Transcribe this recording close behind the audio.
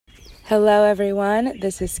Hello everyone,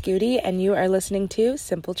 this is Scooty and you are listening to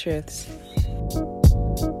Simple Truths.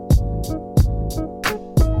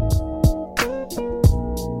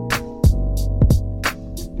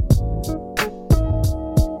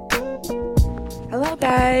 Hello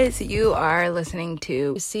guys, you are listening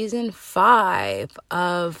to season 5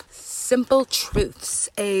 of Simple Truths,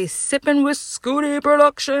 a Sippin' with Scooty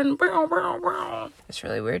production. It's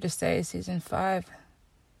really weird to say season 5.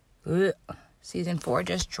 Ugh. Season 4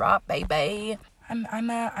 just dropped, baby.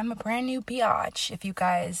 I'm a brand new biatch. If you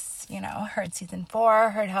guys, heard season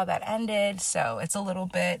 4, heard how that ended, so it's a little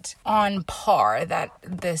bit on par that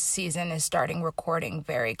this season is starting recording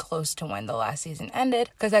very close to when the last season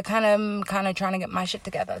ended, because I kind of trying to get my shit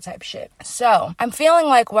together type shit. So I'm feeling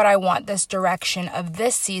like what I want this direction of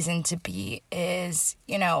this season to be is,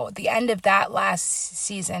 the end of that last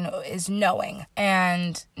season is knowing,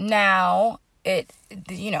 and now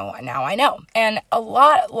now I know. And a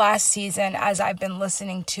lot last season, as I've been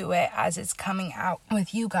listening to it, as it's coming out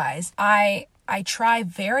with you guys, I try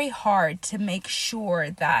very hard to make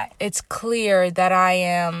sure that it's clear that I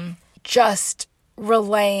am just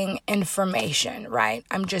relaying information, right?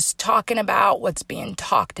 I'm just talking about what's being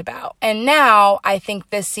talked about. And now I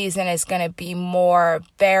think this season is going to be more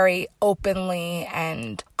very openly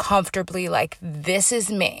and comfortably like, this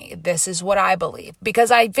is me. This is what I believe.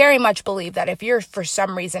 Because I very much believe that if you're for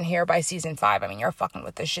some reason here by season 5, you're fucking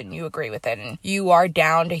with this shit and you agree with it and you are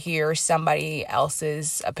down to hear somebody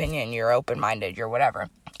else's opinion, you're open-minded, you're whatever.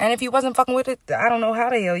 And if you wasn't fucking with it, I don't know how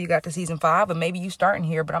the hell you got to season 5, and maybe you starting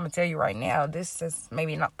here, but I'm gonna tell you right now, this is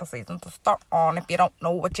maybe not the season to start on if you don't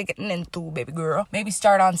know what you're getting into, baby girl. Maybe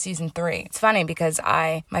start on season 3. It's funny because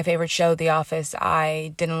my favorite show, The Office,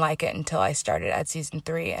 I didn't like it until I started at season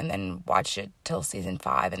 3 and then watched it till season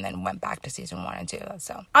 5 and then went back to season 1 and 2.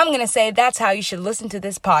 So I'm gonna say that's how you should listen to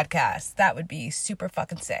this podcast. That would be super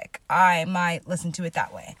fucking sick. I might listen to it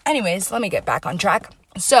that way. Anyways, let me get back on track.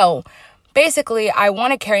 So basically, I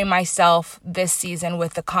want to carry myself this season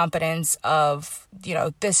with the confidence of,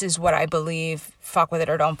 this is what I believe. Fuck with it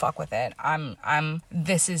or don't fuck with it.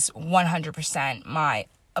 This is 100% my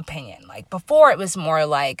opinion. Like before, it was more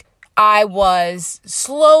like I was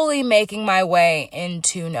slowly making my way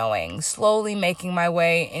into knowing, slowly making my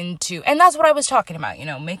way into, and that's what I was talking about,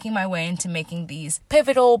 making my way into making these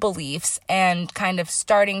pivotal beliefs and kind of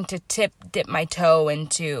starting to dip my toe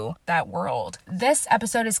into that world. This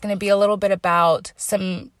episode is going to be a little bit about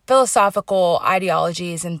some philosophical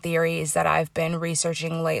ideologies and theories that I've been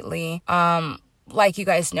researching lately. Like you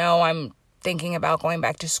guys know, I'm thinking about going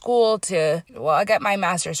back to school I got my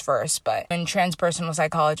master's first, but in transpersonal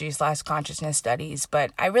psychology / consciousness studies.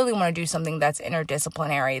 But I really want to do something that's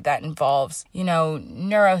interdisciplinary that involves,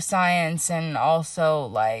 neuroscience and also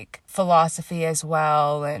like philosophy as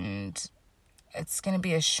well. And it's going to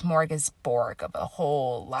be a smorgasbord of a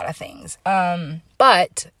whole lot of things.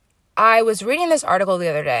 But I was reading this article the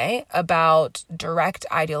other day about direct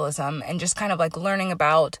idealism and just kind of like learning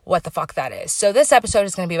about what the fuck that is. So this episode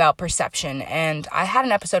is going to be about perception, and I had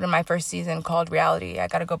an episode in my first season called Reality. I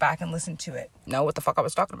got to go back and listen to it, know what the fuck I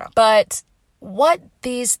was talking about. But what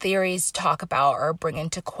these theories talk about or bring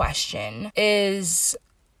into question is,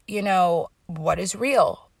 what is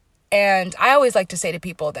real? And I always like to say to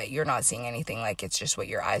people that you're not seeing anything, like it's just what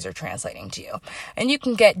your eyes are translating to you. And you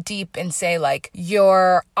can get deep and say like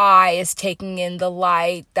your eye is taking in the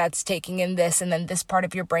light, that's taking in this, and then this part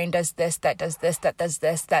of your brain does this, that does this, that does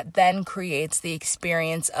this, that then creates the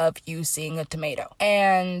experience of you seeing a tomato.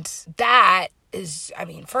 And that is,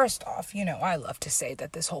 first off, I love to say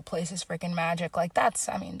that this whole place is freaking magic. Like that's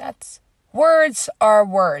words are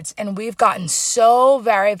words. And we've gotten so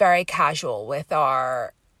very, very casual with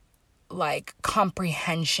our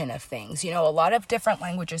comprehension of things. A lot of different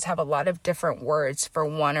languages have a lot of different words for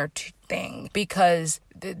one or two thing because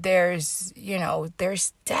there's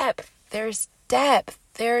depth, there's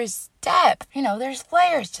layers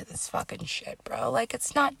to this fucking shit, bro. Like,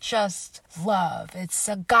 it's not just love, it's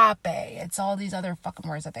agape, it's all these other fucking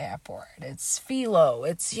words that they have for it. It's philo,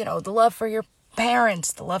 it's, the love for your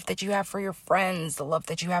parents, the love that you have for your friends, the love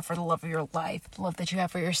that you have for the love of your life, the love that you have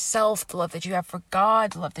for yourself, the love that you have for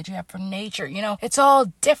God, the love that you have for nature. It's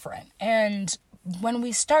all different. And when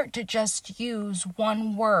we start to just use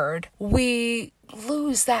one word, we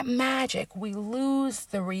lose that magic. We lose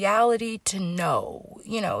the reality to know.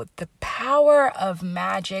 The power of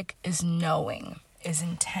magic is knowing, is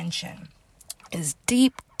intention, is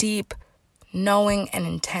deep, deep knowing and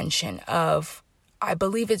intention of, I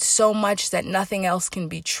believe it so much that nothing else can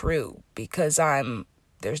be true because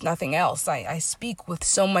there's nothing else. I speak with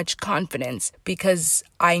so much confidence because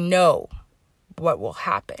I know what will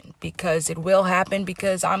happen, because it will happen,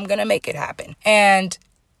 because I'm going to make it happen. And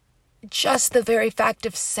just the very fact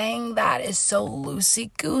of saying that is so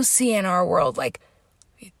loosey-goosey in our world. Like,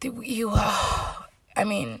 I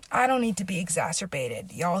mean, I don't need to be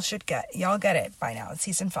exacerbated. Y'all get it by now. It's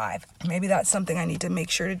season 5. Maybe that's something I need to make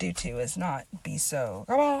sure to do too, is not be so,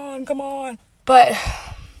 come on. But,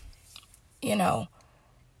 you know,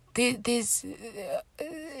 these,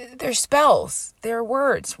 they're spells. They're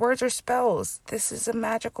words. Words are spells. This is a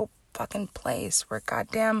magical fucking place where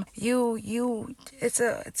goddamn it's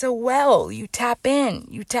a well. You tap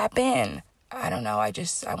in. I don't know. I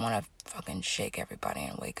want to fucking shake everybody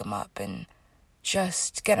and wake them up and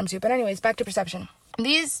just get them to. But anyways, back to perception.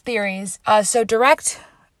 These theories,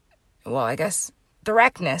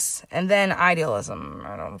 directness and then idealism.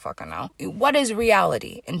 I don't fucking know. What is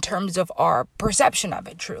reality in terms of our perception of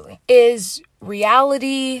it truly? Is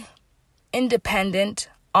reality independent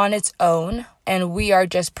on its own and we are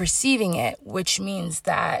just perceiving it, which means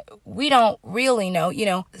that we don't really know. You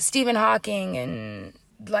know, Stephen Hawking and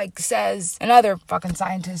says, and other fucking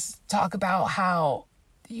scientists talk about how,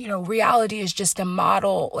 you know, reality is just a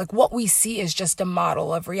model, like what we see is just a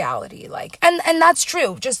model of reality. And that's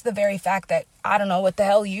true. Just the very fact that I don't know what the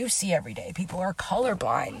hell you see every day. People are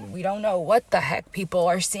colorblind. We don't know what the heck people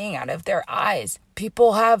are seeing out of their eyes.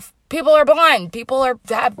 People are blind. People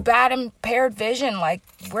have bad impaired vision. Like,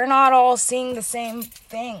 we're not all seeing the same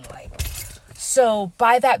thing. So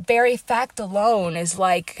by that very fact alone is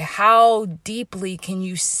how deeply can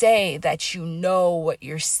you say that you know what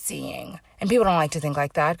you're seeing? And people don't like to think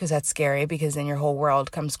like that because that's scary, because then your whole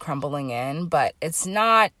world comes crumbling in. But it's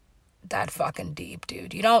not that fucking deep,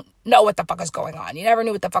 dude. You don't know what the fuck is going on. You never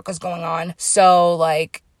knew what the fuck was going on. So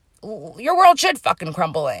your world should fucking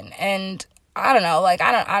crumble in. And I don't know. I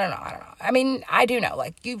don't know. I mean, I do know.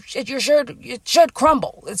 It should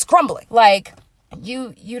crumble. It's crumbling.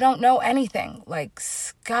 You don't know anything.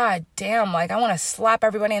 God damn, I want to slap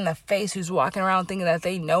everybody in the face who's walking around thinking that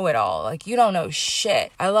they know it all. You don't know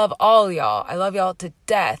shit. I love all y'all. I love y'all to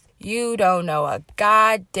death. You don't know a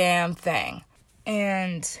goddamn thing.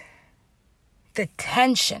 And the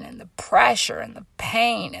tension and the pressure and the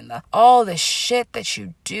pain and all the shit that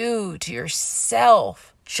you do to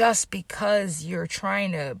yourself just because you're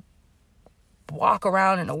trying to walk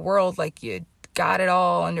around in a world like you got it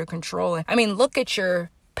all under control. I mean, look at your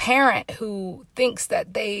parent who thinks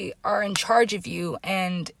that they are in charge of you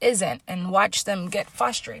and isn't, and watch them get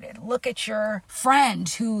frustrated. Look at your friend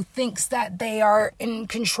who thinks that they are in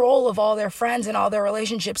control of all their friends and all their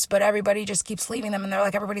relationships, but everybody just keeps leaving them and they're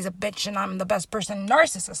like, everybody's a bitch and I'm the best person.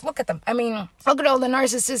 Narcissist. Look at them. I mean, look at all the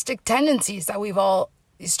narcissistic tendencies that we've all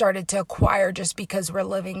started to acquire just because we're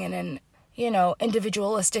living in an,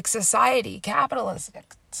 individualistic society,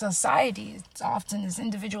 capitalistic society. It's often is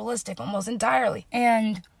individualistic almost entirely.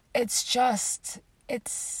 And it's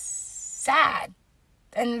sad.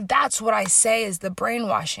 And that's what I say is the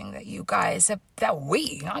brainwashing that you guys have, that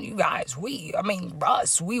we, not you guys,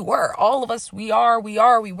 us, we were, all of us, we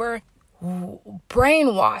were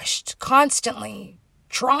brainwashed constantly,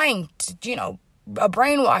 trying to, a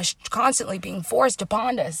brainwash constantly being forced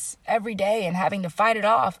upon us every day and having to fight it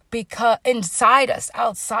off, because inside us,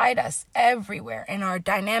 outside us, everywhere, in our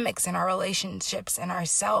dynamics, in our relationships, in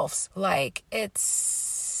ourselves.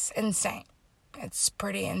 It's insane. It's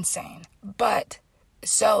pretty insane. But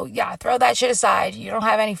so yeah, throw that shit aside. You don't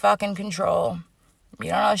have any fucking control. You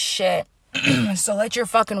don't know shit. So let your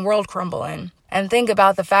fucking world crumble in. And think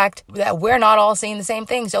about the fact that we're not all seeing the same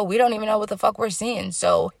thing. So we don't even know what the fuck we're seeing.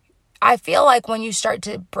 So I feel like when you start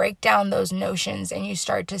to break down those notions and you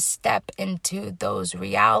start to step into those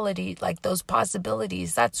realities, those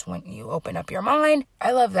possibilities, that's when you open up your mind.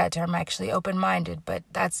 I love that term, actually, open-minded, but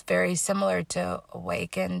that's very similar to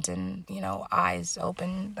awakened and, eyes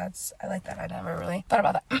open. I like that. I never really thought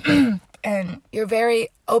about that. And you're very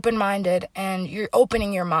open-minded and you're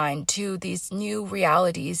opening your mind to these new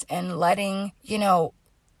realities and letting,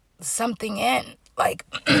 something in,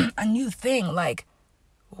 a new thing,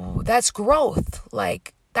 that's growth.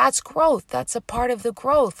 That's growth. That's a part of the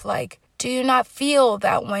growth. Do you not feel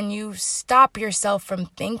that when you stop yourself from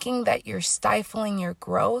thinking that you're stifling your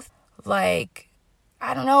growth? I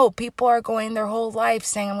don't know, people are going their whole life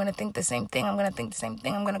saying, I'm going to think the same thing. I'm going to think the same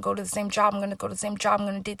thing. I'm going to go to the same job. I'm going to go to the same job. I'm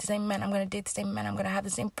going to date the same men. I'm going to date the same men. I'm going to have the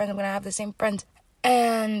same friends. I'm going to have the same friends.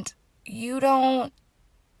 And you don't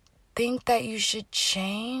think that you should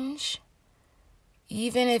change,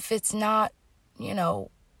 even if it's not,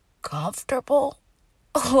 comfortable.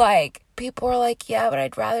 People are like, yeah, but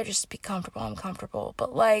I'd rather just be comfortable. I'm comfortable.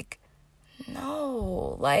 But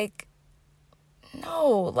no.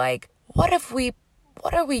 What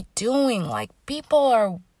what are we doing? Like, people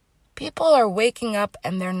are waking up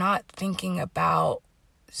and they're not thinking about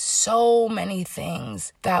so many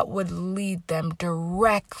things that would lead them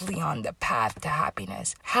directly on the path to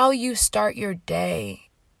happiness. How you start your day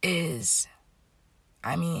is,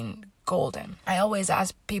 golden. I always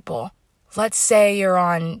ask people, let's say you're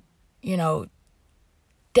on,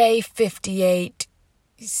 day 58,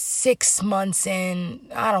 6 months in,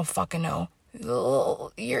 I don't fucking know.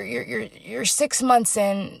 You're 6 months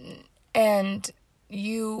in and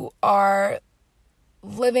you are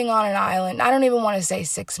living on an island. I don't even want to say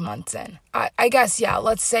 6 months in. I guess, yeah,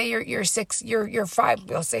 let's say you're 5,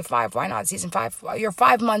 we'll say 5, why not? Season 5. You're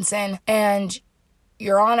 5 months in and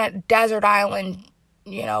you're on a desert island,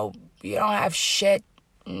 you don't have shit.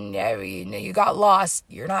 You got lost.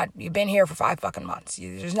 You've been here for 5 fucking months.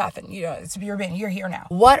 There's nothing, you're here now.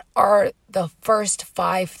 What are the first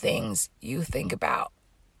 5 things you think about,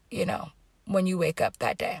 when you wake up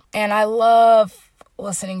that day? And I love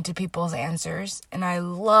listening to people's answers, and I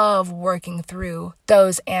love working through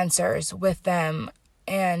those answers with them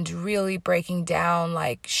and really breaking down,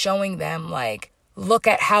 like showing them, like, look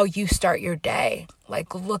at how you start your day.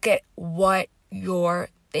 Like, look at what you're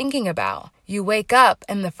thinking about. You wake up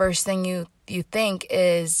and the first thing you think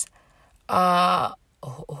is, who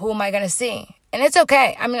am I going to see? And it's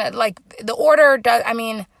okay. The order does,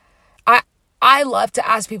 I love to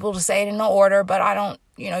ask people to say it in no order, but I don't,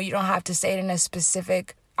 you don't have to say it in a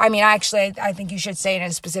specific, I think you should say it in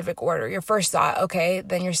a specific order. Your first thought, okay,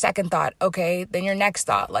 then your second thought, okay, then your next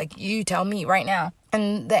thought, like you tell me right now.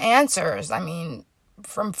 And the answers,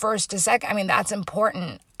 from first to second, that's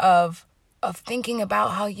important of thinking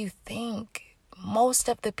about how you think. Most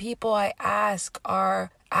of the people I ask are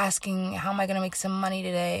asking, how am I going to make some money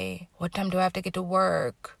today? What time do I have to get to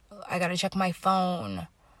work? I got to check my phone.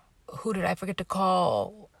 Who did I forget to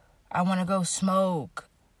call? I want to go smoke.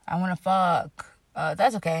 I want to fuck.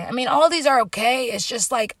 That's okay. All these are okay. It's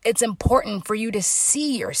just like, it's important for you to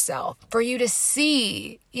see yourself, for you to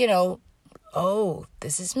see, oh,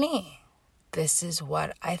 this is me. This is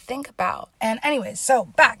what I think about. And anyways, so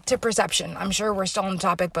back to perception. I'm sure we're still on the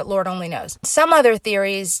topic, but Lord only knows. Some other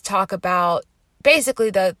theories talk about, basically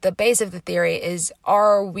the base of the theory is,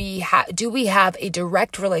 do we have a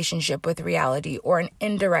direct relationship with reality or an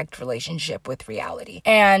indirect relationship with reality?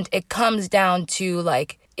 And it comes down to,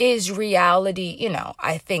 like, is reality,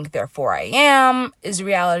 I think therefore I am? Is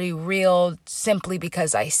reality real simply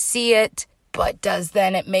because I see it? But does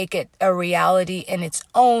then it make it a reality in its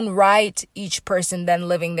own right? Each person then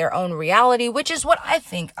living their own reality, which is what I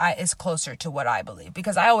think is closer to what I believe.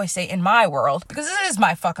 Because I always say in my world, because this is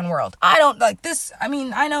my fucking world. I don't like this. I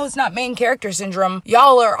know it's not main character syndrome.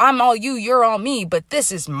 I'm all you, you're all me, but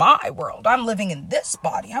this is my world. I'm living in this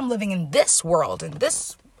body. I'm living in this world, in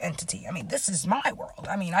this entity. This is my world.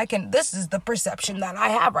 This is the perception that I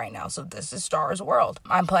have right now. So this is Star's world.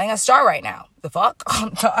 I'm playing a star right now. The fuck?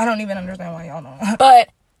 I don't even understand why y'all know. But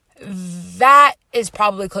that is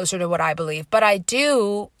probably closer to what I believe. But I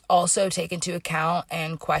do also take into account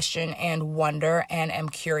and question and wonder and am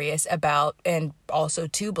curious about, and also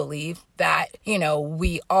to believe that,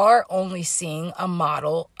 we are only seeing a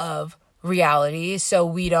model of reality, so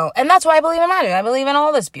we don't, and that's why I believe in magic. I believe in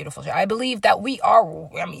all this beautiful shit. I believe that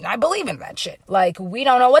I believe in that shit. Like, we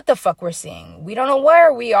don't know what the fuck we're seeing. We don't know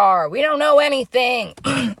where we are. We don't know anything.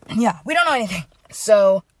 Yeah, we don't know anything.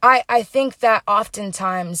 So I think that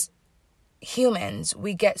oftentimes humans,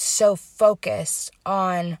 we get so focused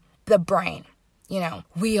on the brain.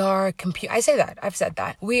 We are I say that. I've said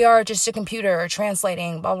that. We are just a computer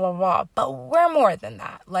translating, blah, blah, blah. But we're more than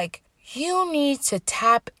that. Like, you need to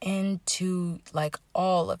tap into, like,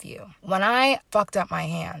 all of you. When I fucked up my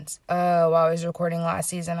hands, while I was recording last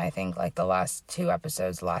season, I think, like, the last 2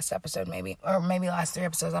 episodes, last episode maybe, or maybe last 3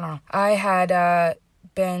 episodes, I don't know. I had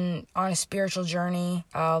been on a spiritual journey,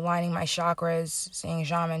 aligning my chakras, seeing a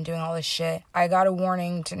shaman, doing all this shit. I got a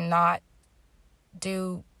warning to not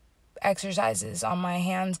do exercises on my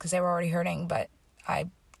hands because they were already hurting, but I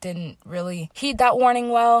didn't really heed that warning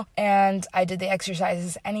well, and I did the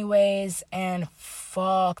exercises anyways and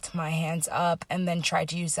fucked my hands up, and then tried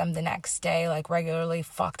to use them the next day, like regularly,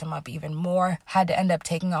 fucked them up even more. Had to end up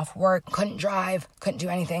taking off work, couldn't drive, couldn't do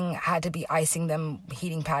anything, had to be icing them,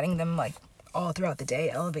 heating, patting them, like, all throughout the day,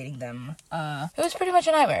 elevating them. It was pretty much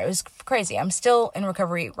a nightmare. It was crazy. I'm still in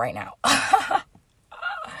recovery right now.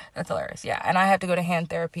 That's hilarious. Yeah. And I have to go to hand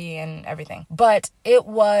therapy and everything. But it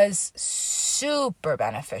was super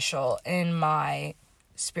beneficial in my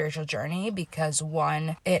spiritual journey because,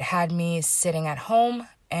 one, it had me sitting at home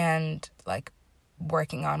and, like,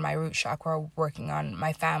 working on my root chakra, working on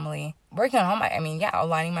my family, working on all my,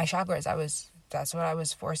 aligning my chakras. I was that's what I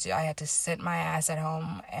was forced to. I had to sit my ass at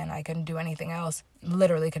home and I couldn't do anything else.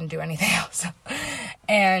 Literally couldn't do anything else.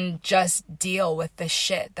 And just deal with the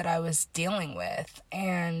shit that I was dealing with.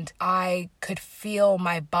 And I could feel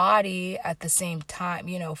my body at the same time,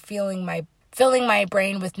 filling my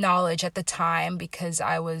brain with knowledge at the time, because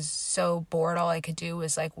I was so bored. All I could do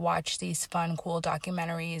was like watch these fun, cool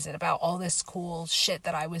documentaries and about all this cool shit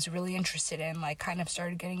that I was really interested in. Like, kind of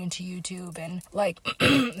started getting into YouTube and like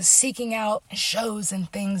seeking out shows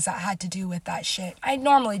and things that had to do with that shit. I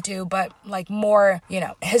normally do, but like more,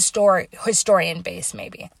 historian based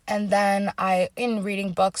maybe. And then in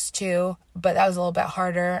reading books too, but that was a little bit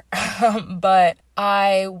harder. But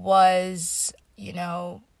I was,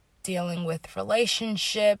 dealing with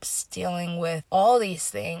relationships, dealing with all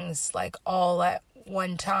these things, like all at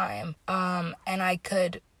one time. And I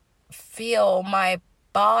could feel my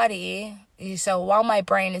body. So while my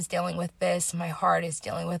brain is dealing with this, my heart is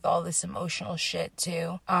dealing with all this emotional shit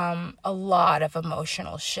too. A lot of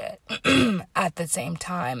emotional shit at the same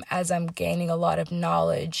time, as I'm gaining a lot of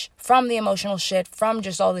knowledge from the emotional shit, from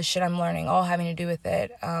just all this shit I'm learning, all having to do with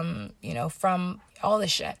it, from all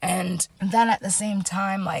this shit. And then at the same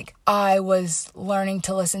time, like, I was learning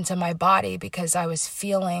to listen to my body, because I was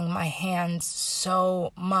feeling my hands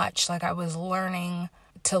so much. Like, I was learning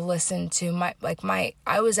to listen to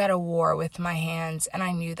I was at a war with my hands, and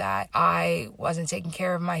I knew that I wasn't taking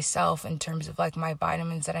care of myself in terms of like my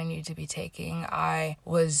vitamins that I needed to be taking. I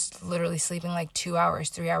was literally sleeping like 2 hours,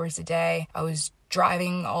 3 hours a day. I was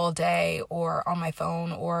driving all day or on my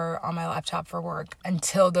phone or on my laptop for work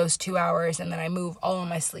until those 2 hours, and then I move all in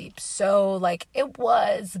my sleep. So like, it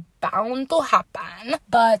was bound to happen,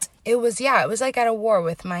 but it was like at a war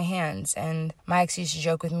with my hands. And my ex used to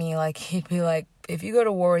joke with me, like, he'd be like, if you go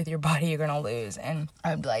to war with your body, you're gonna lose. And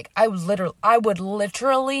I'd be like, I would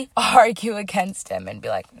literally argue against him and be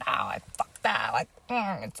like, no, I fuck that, like,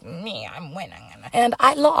 it's me, I'm winning. And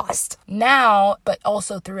I lost. Now, but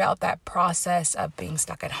also throughout that process of being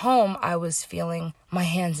stuck at home, I was feeling my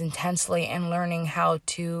hands intensely and learning how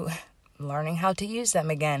to use them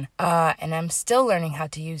again. And I'm still learning how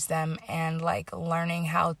to use them, and like learning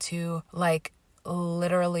how to like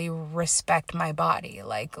literally respect my body,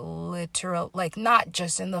 like literal, like not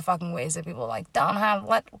just in the fucking ways that people like, don't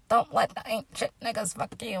let ain't shit niggas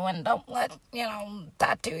fuck you, and don't let,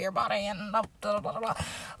 tattoo your body, and blah, blah, blah, blah.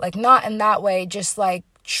 Like not in that way, just like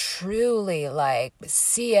truly like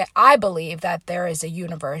see it. I believe that there is a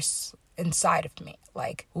universe inside of me.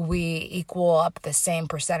 Like, we equal up the same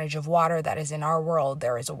percentage of water that is in our world.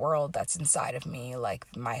 There is a world that's inside of me. Like,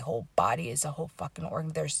 my whole body is a whole fucking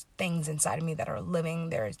organ. There's things inside of me that are living.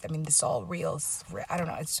 This is all real. I don't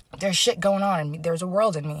know. There's shit going on in me. There's a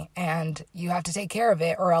world in me, and you have to take care of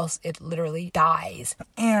it, or else it literally dies.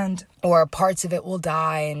 Or parts of it will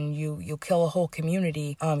die, and you kill a whole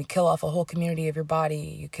community. You kill off a whole community of your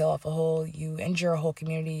body. You injure a whole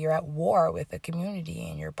community. You're at war with a community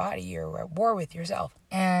in your body. You're at war with yourself.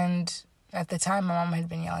 And at the time, my mom had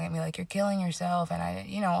been yelling at me, like, you're killing yourself. And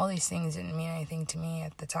all these things didn't mean anything to me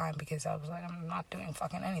at the time, because I was like, I'm not doing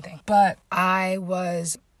fucking anything. But I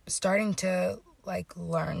was starting to like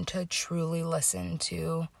learn to truly listen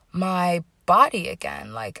to my body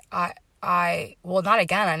again. Like, not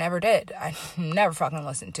again, I never did. I never fucking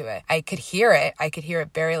listened to it. I could hear it. I could hear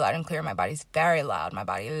it very loud and clear. My body's very loud. My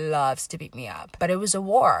body loves to beat me up. But it was a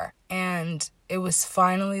war. And it was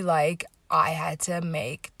finally like, I had to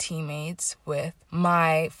make teammates with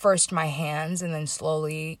my hands, and then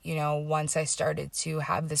slowly, once I started to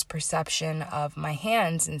have this perception of my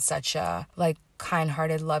hands in such a like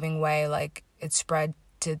kind-hearted, loving way, like it spread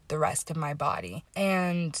to the rest of my body.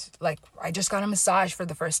 And like, I just got a massage for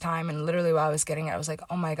the first time, and literally while I was getting it, I was like,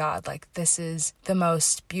 oh my God, like this is the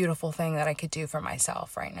most beautiful thing that I could do for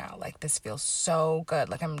myself right now. Like, this feels so good.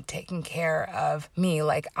 Like, I'm taking care of me.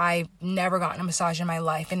 Like, I've never gotten a massage in my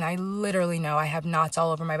life, and I literally know I have knots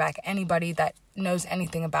all over my back. Anybody that knows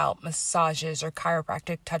anything about massages or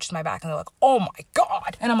chiropractic touches my back and they're like, oh my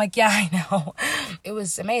God. And I'm like, yeah, I know. It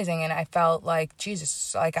was amazing. And I felt like,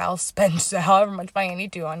 Jesus, like I'll spend however much money I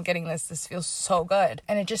need to on getting this. This feels so good.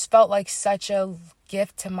 And it just felt like such a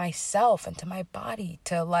gift to myself and to my body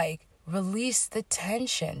to like release the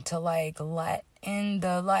tension, to like let in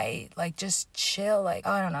the light, like just chill. Like,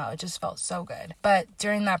 I don't know, it just felt so good. But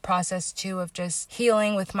during that process too of just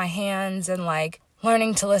healing with my hands and like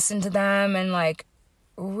learning to listen to them, and like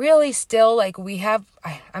really still like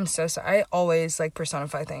I'm so sorry, I always like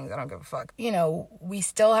personify things, I don't give a fuck. We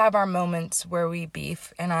still have our moments where we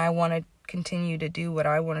beef, and I want to continue to do what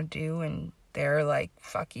I want to do, and they're like,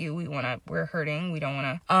 fuck you, we're hurting, we don't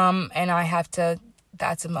want to and I have to,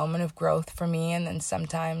 that's a moment of growth for me. And then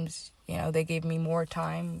sometimes they gave me more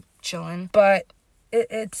time chilling. But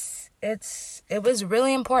it was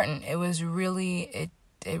really important.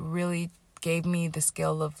 It really gave me the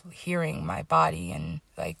skill of hearing my body and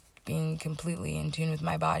like being completely in tune with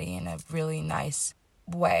my body in a really nice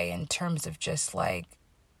way, in terms of just like,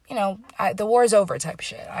 the war's over type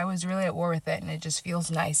shit. I was really at war with it, and it just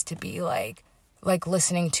feels nice to be like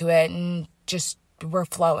listening to it, and just we're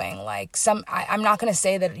flowing. Like I'm not gonna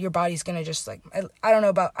say that your body's gonna just like, I don't know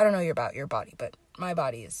about your body, but my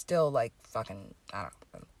body is still like fucking, I don't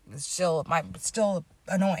know, it's still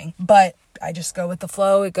annoying, but I just go with the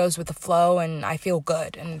flow. It goes with the flow, and I feel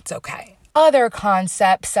good, and it's okay. Other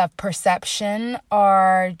concepts of perception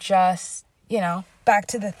are just, back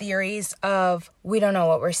to the theories of we don't know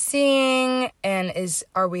what we're seeing, and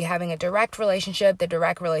are we having a direct relationship? The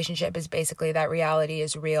direct relationship is basically that reality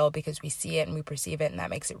is real because we see it and we perceive it, and that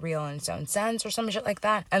makes it real in its own sense, or some shit like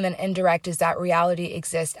that. And then indirect is that reality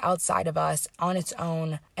exists outside of us on its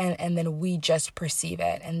own, and then we just perceive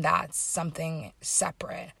it, and that's something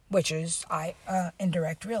separate, which is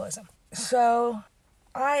indirect realism. So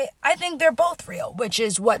I think they're both real, which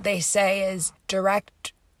is what they say is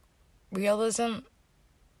direct realism,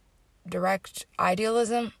 direct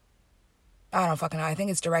idealism. I don't fucking know. I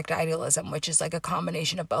think it's direct idealism, which is like a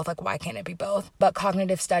combination of both. Like, why can't it be both? But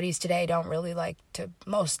cognitive studies today don't really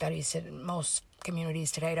most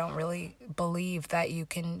communities today don't really believe that you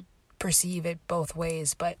can perceive it both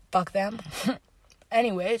ways, but fuck them.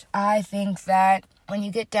 Anyways, I think that when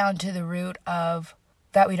you get down to the root of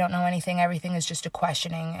that we don't know anything, everything is just a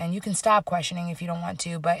questioning, and you can stop questioning if you don't want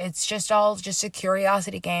to, but it's just all just a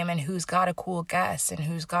curiosity game, and who's got a cool guess, and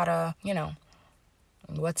who's got a,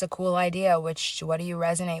 what's a cool idea, what do you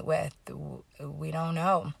resonate with? We don't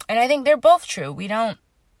know. And I think they're both true. We don't,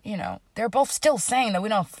 they're both still saying that we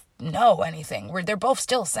don't know anything. They're both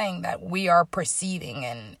still saying that we are perceiving,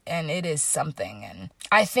 and it is something. And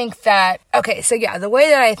I think that, okay, so yeah, the way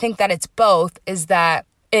that I think that it's both is that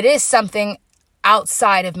it is something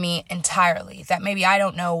outside of me entirely, that maybe I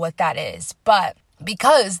don't know what that is, but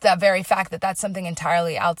because the very fact that that's something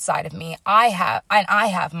entirely outside of me, I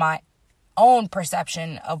have my own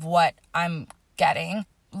perception of what I'm getting.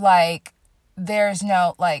 Like, there's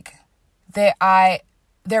no, like,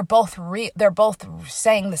 they're both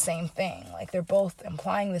saying the same thing. Like, they're both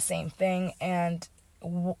implying the same thing, and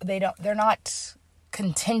they're not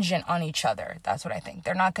contingent on each other. That's what I think.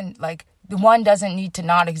 They're not the one doesn't need to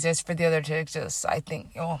not exist for the other to exist. I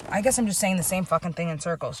think, I guess I'm just saying the same fucking thing in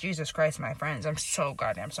circles. Jesus Christ, my friends. I'm so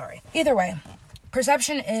goddamn sorry. Either way,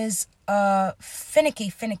 perception is a finicky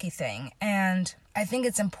thing. And I think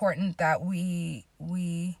it's important that we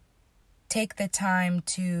take the time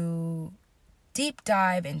to deep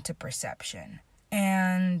dive into perception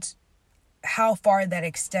and how far that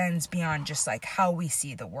extends beyond just like how we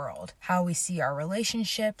see the world, how we see our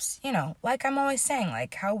relationships, like I'm always saying,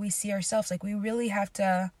 like how we see ourselves. Like, we really have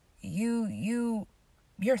to, your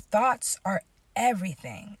thoughts are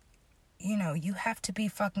everything. You have to be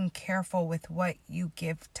fucking careful with what you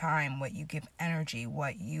give time, what you give energy,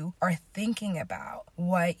 what you are thinking about,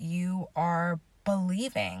 what you are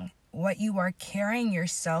believing, what you are carrying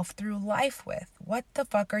yourself through life with. What the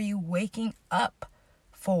fuck are you waking up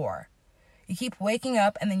for? You keep waking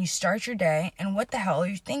up and then you start your day, and what the hell are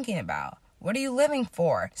you thinking about? What are you living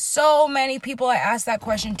for? So many people I ask that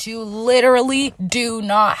question to literally do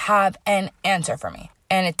not have an answer for me.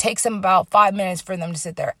 And it takes them about 5 minutes for them to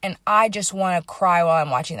sit there. And I just want to cry while I'm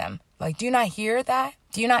watching them. Like, do you not hear that?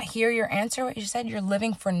 Do you not hear your answer? What you said? You're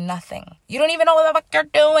living for nothing. You don't even know what the fuck you're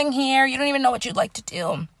doing here. You don't even know what you'd like to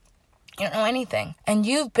do. You don't know anything. And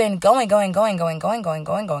you've been going.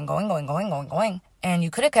 And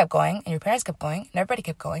you could have kept going, and your parents kept going, and everybody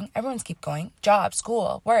kept going. Everyone's keep going. Job,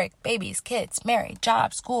 school, work, babies, kids, married,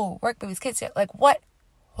 job, school, work, babies, kids. Like, what?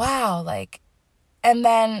 Wow. Like, and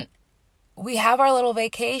then we have our little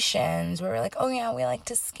vacations where we're like, oh yeah, we like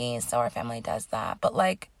to ski, so our family does that. But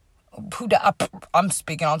like, I'm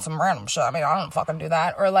speaking on some random shit. I mean, I don't fucking do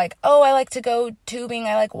that. Or like, oh, I like to go tubing.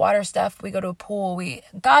 I like water stuff. We go to a pool.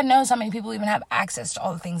 God knows how many people even have access to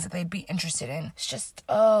all the things that they'd be interested in. It's just,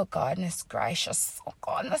 oh, goodness gracious. Oh,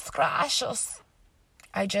 goodness gracious.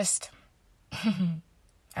 I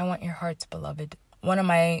want your hearts, beloved. One of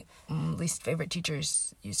my least favorite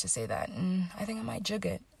teachers used to say that, and I think I might jug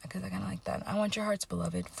it because I kind of like that. I want your hearts,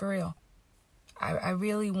 beloved, for real. I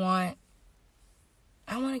really want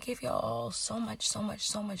to give y'all so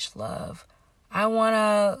much love. I want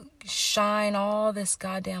to shine all this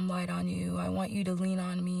goddamn light on you. I want you to lean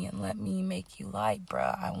on me and let me make you light,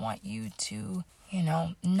 bruh. I want you to,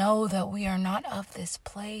 know that we are not of this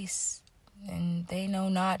place. And they know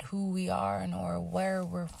not who we are, nor where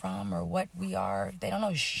we're from, or what we are. They don't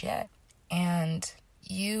know shit. And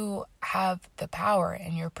you have the power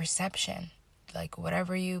in your perception, like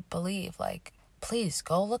whatever you believe. Like, please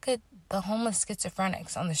go look at the homeless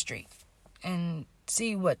schizophrenics on the street and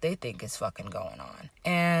see what they think is fucking going on.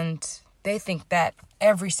 And they think that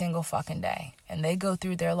every single fucking day. And they go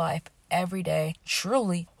through their life every day,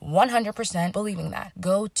 truly 100% believing that.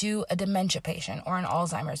 Go to a dementia patient or an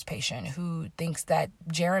Alzheimer's patient who thinks that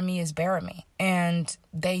Jeremy is Baramy, and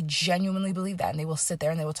they genuinely believe that, and they will sit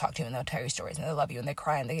there and they will talk to you and they'll tell you stories and they love you and they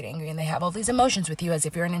cry and they get angry and they have all these emotions with you as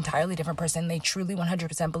if you're an entirely different person. They truly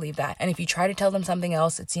 100% believe that. And if you try to tell them something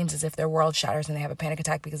else, it seems as if their world shatters and they have a panic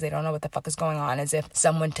attack because they don't know what the fuck is going on, as if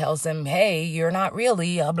someone tells them, hey, you're not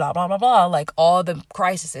really blah blah blah blah, like all the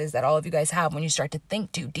crises that all of you guys have when you start to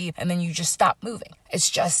think too deep and then you just stop moving. It's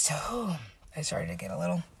just, I started to get a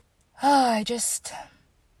little, I just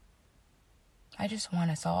want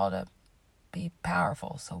us all to be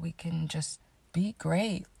powerful so we can just be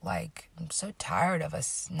great. Like, I'm so tired of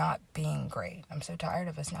us not being great. I'm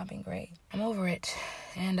over it,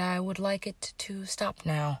 and I would like it to stop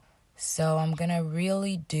now. So I'm gonna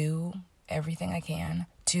really do everything I can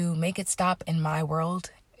to make it stop in my world,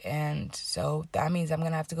 and so that means I'm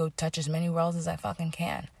gonna have to go touch as many worlds as I fucking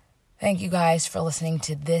can. Thank you guys for listening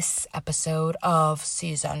to this episode of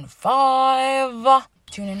Season 5.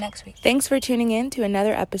 Tune in next week. Thanks for tuning in to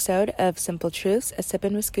another episode of Simple Truths, a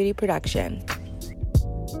Sippin' with Scooty production.